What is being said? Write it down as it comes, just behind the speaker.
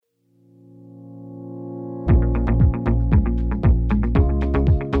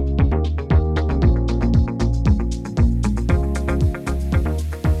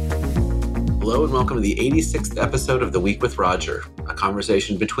and welcome to the 86th episode of The Week with Roger, a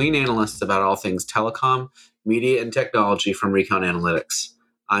conversation between analysts about all things telecom, media, and technology from Recon Analytics.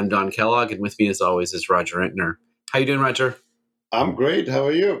 I'm Don Kellogg, and with me, as always, is Roger Entner. How you doing, Roger? I'm great. How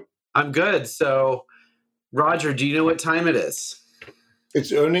are you? I'm good. So, Roger, do you know what time it is?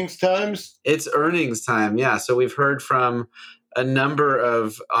 It's earnings times? It's earnings time, yeah. So we've heard from a number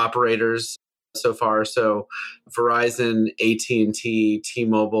of operators so far. So Verizon, AT&T,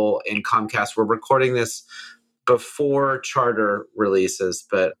 T-Mobile, and Comcast. We're recording this before Charter releases,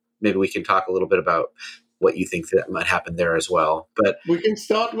 but maybe we can talk a little bit about what you think that might happen there as well. But we can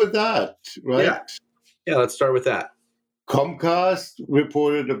start with that, right? Yeah, let's start with that. Comcast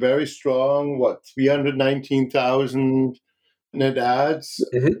reported a very strong, 319,000 net adds,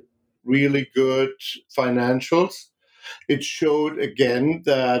 really good financials. It showed again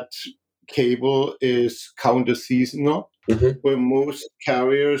that cable is counter-seasonal, where most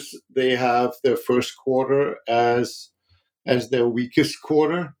carriers, they have their first quarter as their weakest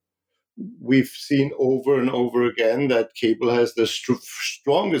quarter. We've seen over and over again that cable has the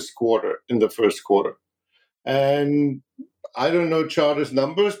strongest quarter in the first quarter. And I don't know Charter's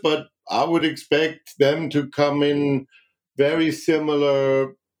numbers, but I would expect them to come in very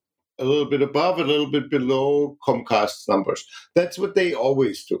similar, a little bit above, a little bit below Comcast's numbers. That's what they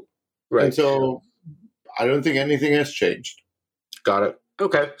always do. Right. And so I don't think anything has changed. Got it.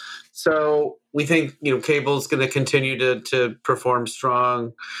 Okay. So we think, cable's going to continue to perform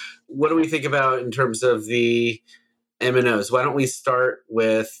strong. What do we think about in terms of the MNOs? Why don't we start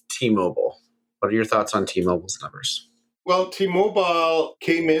with T-Mobile? What are your thoughts on T-Mobile's numbers? Well, T-Mobile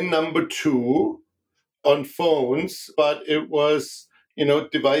came in number 2 on phones, but it was,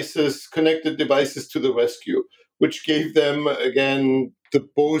 connected devices to the rescue, which gave them, again, the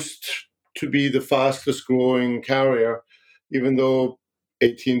boast to be the fastest growing carrier, even though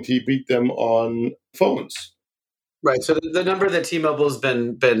AT&T beat them on phones. Right. So the number that T-Mobile has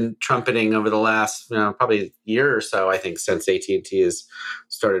been trumpeting over the last probably year or so, I think, since AT&T has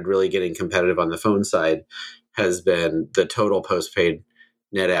started really getting competitive on the phone side, has been the total postpaid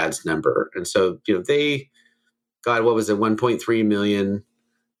net adds number. And so they got 1.3 million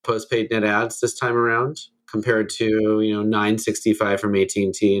postpaid net adds this time around, compared to 965 from AT&T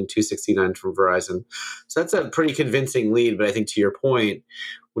and 269 from Verizon. So that's a pretty convincing lead. But I think to your point,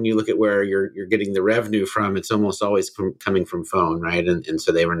 when you look at where you're getting the revenue from, it's almost always coming from phone, right? And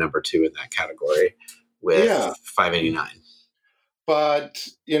so they were number 2 in that category with 589. But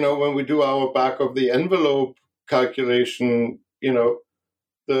when we do our back of the envelope calculation,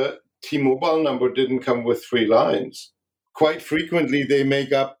 the T-Mobile number didn't come with 3 lines. Quite frequently, they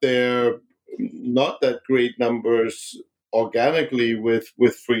make up their not that great numbers organically with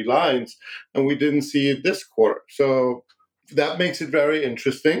 3 lines, and we didn't see it this quarter. So that makes it very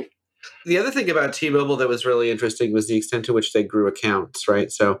interesting. The other thing about T-Mobile that was really interesting was the extent to which they grew accounts, right?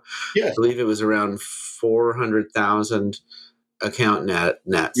 So I believe it was around 400,000 account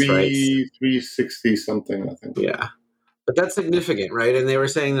nets, right? 360 something, I think. Yeah. But that's significant, right? And they were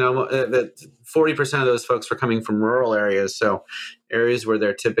saying that 40% of those folks were coming from rural areas. So areas where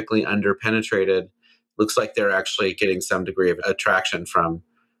they're typically underpenetrated, looks like they're actually getting some degree of attraction from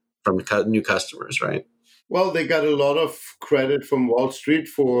new customers, right? Well, they got a lot of credit from Wall Street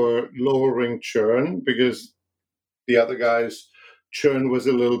for lowering churn, because the other guys' churn was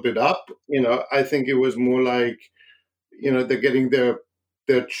a little bit up. I think it was more like, they're getting their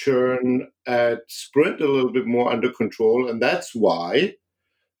churn at Sprint a little bit more under control, and that's why.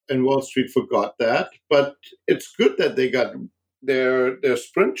 And Wall Street forgot that. But it's good that they got their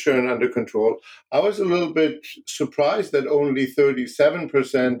Sprint churn under control. I was a little bit surprised that only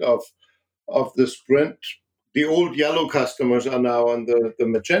 37% of the Sprint, the old yellow customers, are now on the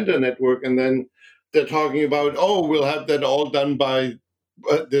Magenta network, and then they're talking about, we'll have that all done by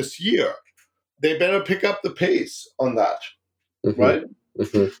this year. They better pick up the pace on that, right?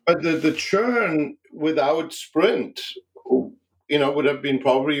 But the churn without Sprint, would have been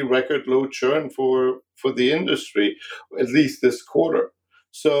probably record low churn for the industry, at least this quarter.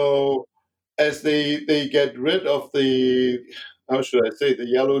 So as they get rid of the, how should I say, the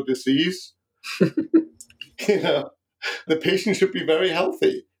yellow disease, the patient should be very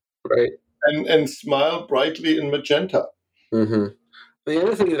healthy, right, and smile brightly in Magenta. The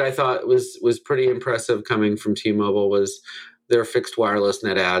other thing that I thought was pretty impressive coming from T-Mobile was their fixed wireless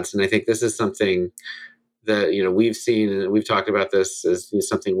net adds, and I think this is something that we've seen, and we've talked about this as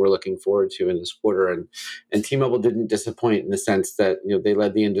something we're looking forward to in this quarter. And T-Mobile didn't disappoint in the sense that they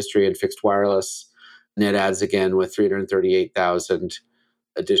led the industry in fixed wireless net adds again with 338,000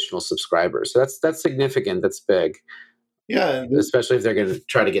 additional subscribers. So that's significant. That's big. Yeah, especially if they're going to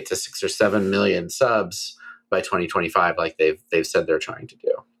try to get to 6 or 7 million subs by 2025, like they've said they're trying to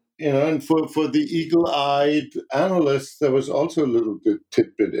do. And for the eagle-eyed analysts, there was also a little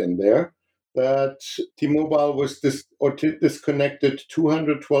tidbit in there that T-Mobile was disconnected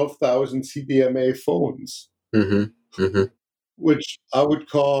 212,000 CDMA phones, which I would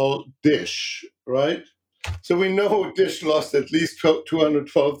call Dish, right? So we know Dish lost at least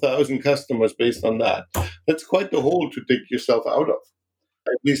 212,000 customers based on that. That's quite the hole to dig yourself out of,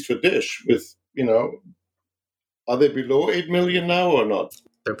 at least for Dish. Are they below 8 million now or not?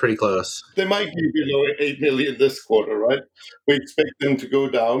 They're pretty close. They might be below 8 million this quarter, right? We expect them to go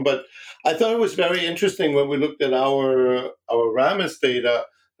down. But I thought it was very interesting when we looked at our Ramis data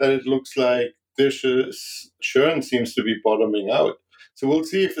that it looks like Dish's churn seems to be bottoming out. So we'll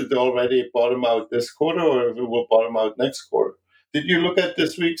see if it already bottomed out this quarter or if it will bottom out next quarter. Did you look at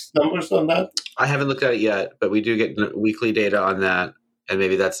this week's numbers on that? I haven't looked at it yet, but we do get weekly data on that, and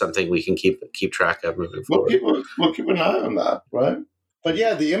maybe that's something we can keep track of moving forward. We'll keep an eye on that, right? But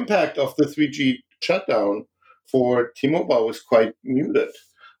yeah, the impact of the 3G shutdown for T-Mobile was quite muted,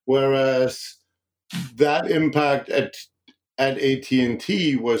 whereas that impact at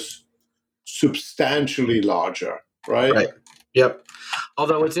AT&T was substantially larger, right? Right. Yep.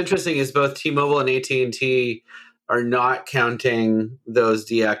 Although what's interesting is both T-Mobile and AT&T are not counting those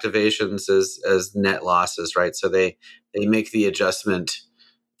deactivations as net losses, right? So they make the adjustment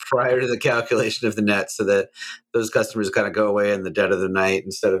prior to the calculation of the net so that those customers kind of go away in the dead of the night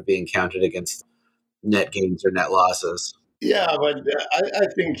instead of being counted against net gains or net losses. Yeah, but I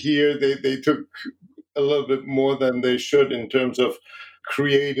think here they took a little bit more than they should in terms of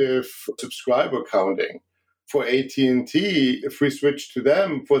creative subscriber counting. For AT&T, if we switch to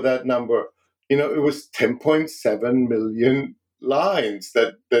them for that number, it was 10.7 million lines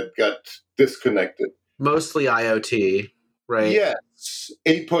that got disconnected. Mostly IoT, right? Yes,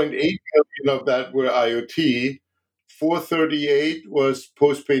 8.8 million of that were IoT. 438 was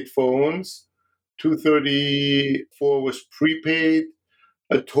postpaid phones. 234 was prepaid.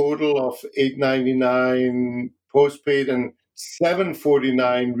 A total of 899 postpaid and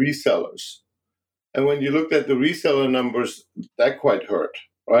 749 resellers. And when you looked at the reseller numbers, that quite hurt,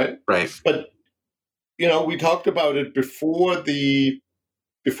 right? Right. But we talked about it before the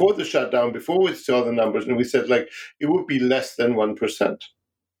shutdown, before we saw the numbers, and we said like it would be less than 1%.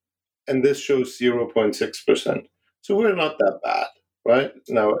 And this shows 0.6%. So we're not that bad, right?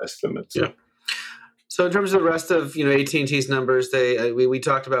 In our estimates. Yeah. So in terms of the rest of AT&T's numbers, we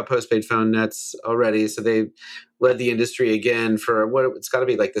talked about postpaid phone nets already. So they led the industry again for it's got to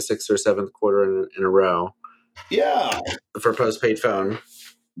be like the 6th or 7th quarter in a row. Yeah, for postpaid phone,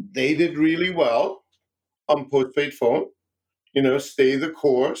 they did really well on postpaid phone. Stay the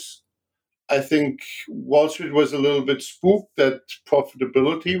course. I think Wall Street was a little bit spooked that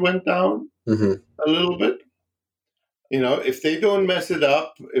profitability went down a little bit. If they don't mess it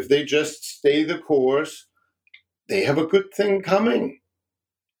up, if they just stay the course, they have a good thing coming.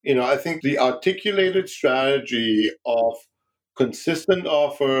 I think the articulated strategy of consistent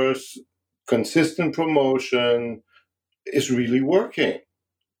offers, consistent promotion is really working.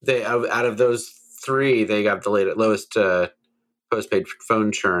 They out of those three, they got the lowest postpaid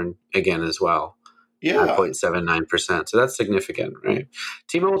phone churn again as well. Yeah, 0.79%. So that's significant, right?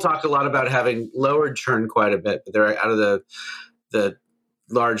 T-Mobile talked a lot about having lowered churn quite a bit, but they're out of the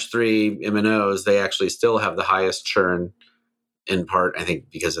large three MNOs, they actually still have the highest churn, in part, I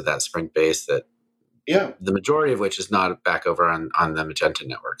think, because of that Sprint base that the majority of which is not back over on the Magenta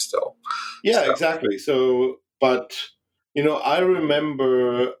network still. Yeah, exactly. So, but I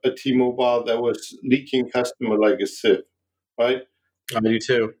remember a T-Mobile that was leaking customer like a sieve, right? I do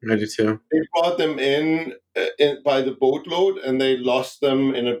too. They brought them in by the boatload, and they lost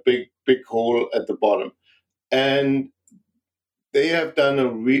them in a big hole at the bottom. And they have done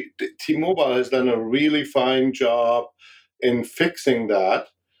T-Mobile has done a really fine job in fixing that.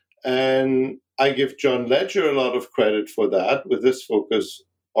 And I give John Ledger a lot of credit for that with his focus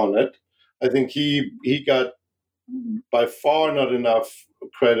on it. I think he got by far not enough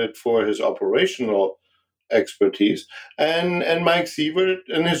credit for his operational expertise. And Mike Sievert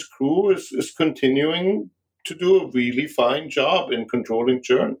and his crew is continuing to do a really fine job in controlling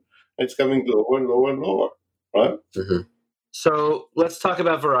churn. It's coming lower and lower and lower, right? Mm-hmm. So let's talk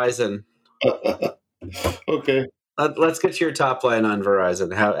about Verizon. Okay. Let's get to your top line on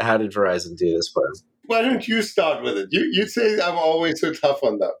Verizon. How did Verizon do this quarter? Why don't you start with it? You say I'm always so tough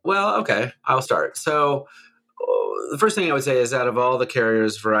on that. Well, okay, I'll start. So the first thing I would say is out of all the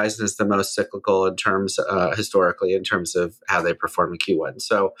carriers, Verizon is the most cyclical in terms historically in terms of how they perform in Q1.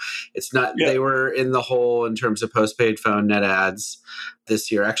 So it's not they were in the hole in terms of postpaid phone net adds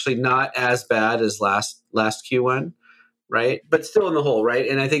this year. Actually, not as bad as last Q1, right? But still in the hole, right?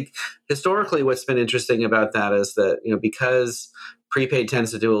 And I think historically, what's been interesting about that is that because prepaid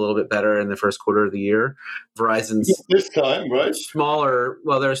tends to do a little bit better in the first quarter of the year, Verizon's this time, right? Smaller.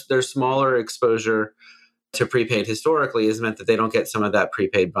 Well, there's smaller exposure to prepaid historically has meant that they don't get some of that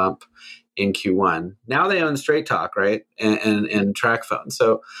prepaid bump in Q1. Now they own Straight Talk, right? And Track Phone.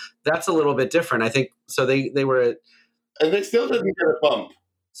 So that's a little bit different. I think so they were at, and they still didn't get a bump.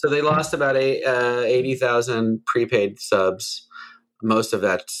 So they lost about 80,000 prepaid subs. Most of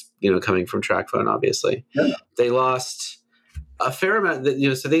that's coming from Track Phone, obviously. Yeah. They lost a fair amount.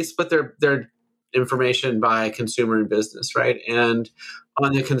 So they split their information by consumer and business, right? And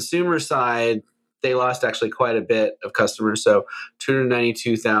on the consumer side, they lost actually quite a bit of customers. So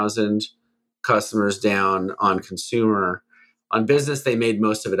 292,000 customers down on consumer. On business, they made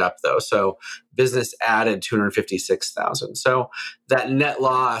most of it up, though. So business added 256,000. So that net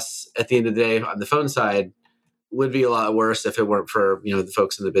loss at the end of the day on the phone side would be a lot worse if it weren't for the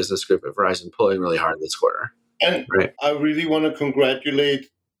folks in the business group at Verizon pulling really hard this quarter. And right. I really want to congratulate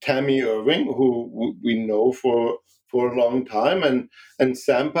Tammy Irving, who we know for a long time, and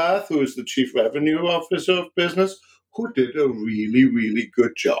Sampath, who is the Chief Revenue Officer of business, who did a really, really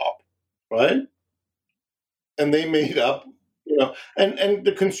good job, right? And they made up, and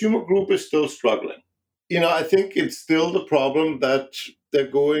the consumer group is still struggling. I think it's still the problem that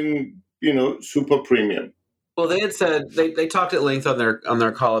they're going, super premium. Well, they had said they talked at length on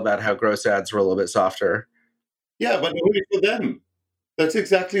their call about how gross ads were a little bit softer. Yeah, but only for them. That's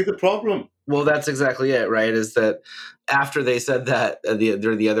exactly the problem. Well, that's exactly it, right? Is that after they said that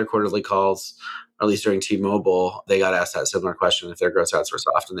during the other quarterly calls, or at least during T-Mobile, they got asked that similar question if their gross ads were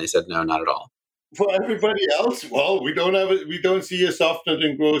soft, and they said no, not at all. For everybody else, well, we don't see a softening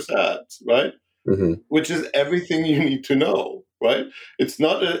in gross ads, right? Mm-hmm. Which is everything you need to know, right? It's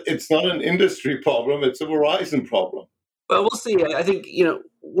not an industry problem; it's a Verizon problem. Well, we'll see. I think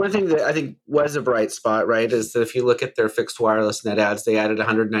one thing that I think was a bright spot, right, is that if you look at their fixed wireless net adds, they added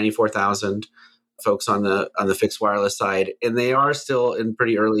 194,000 folks on the fixed wireless side, and they are still in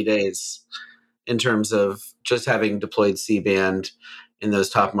pretty early days in terms of just having deployed C-band in those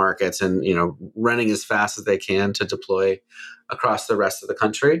top markets and running as fast as they can to deploy across the rest of the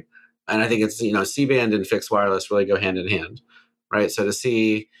country. And I think it's C-band and fixed wireless really go hand in hand, right? So to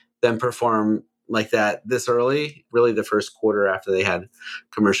see them perform like that this early, really the first quarter after they had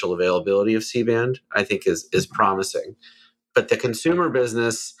commercial availability of C-band, I think is promising. But the consumer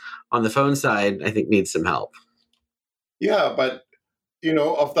business on the phone side, I think needs some help. Yeah, but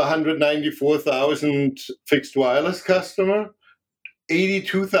of the 194,000 fixed wireless customer,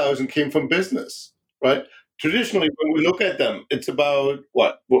 82,000 came from business, right? Traditionally, when we look at them, it's about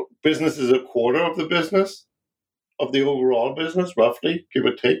what business is a quarter of the business, of the overall business, roughly, give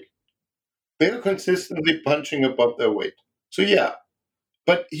or take. They're consistently punching above their weight. So yeah,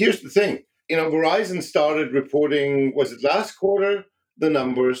 but here's the thing. Verizon started reporting, was it last quarter, the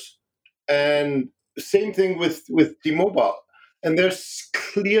numbers, and same thing with T-Mobile. And they're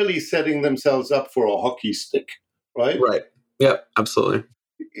clearly setting themselves up for a hockey stick, right? Right. Yep, absolutely.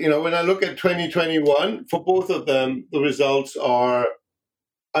 When I look at 2021, for both of them, the results are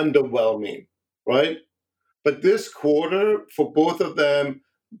underwhelming, right? But this quarter, for both of them,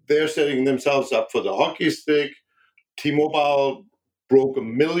 they're setting themselves up for the hockey stick. T-Mobile broke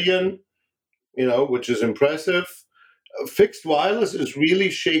 1 million, which is impressive. Fixed wireless is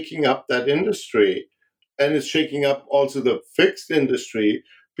really shaking up that industry, and it's shaking up also the fixed industry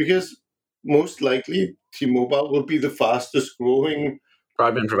because most likely T-Mobile will be the fastest growing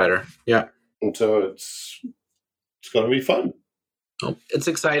broadband provider. Yeah. And so it's going to be fun. Well, it's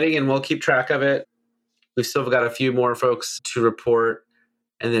exciting, and we'll keep track of it. We've still got a few more folks to report,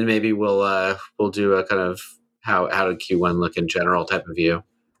 and then maybe we'll do a kind of how did Q1 look in general type of view.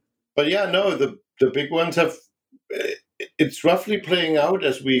 But yeah, no, the big ones it's roughly playing out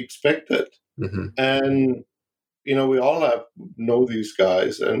as we expected. Mm-hmm. And, we all know these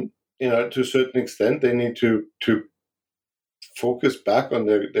guys, and, to a certain extent, they need to focus back on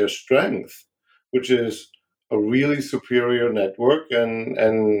their strength, which is a really superior network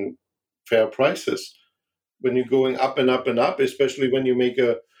and fair prices. When you're going up and up and up, especially when you make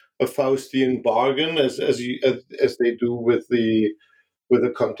a Faustian bargain, as they do with the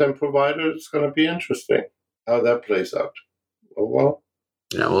content provider, it's going to be interesting how that plays out. Oh, well.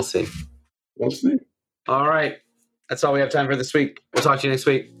 Yeah, we'll see. We'll see. All right. That's all we have time for this week. We'll talk to you next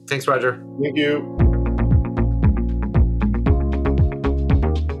week. Thanks, Roger. Thank you.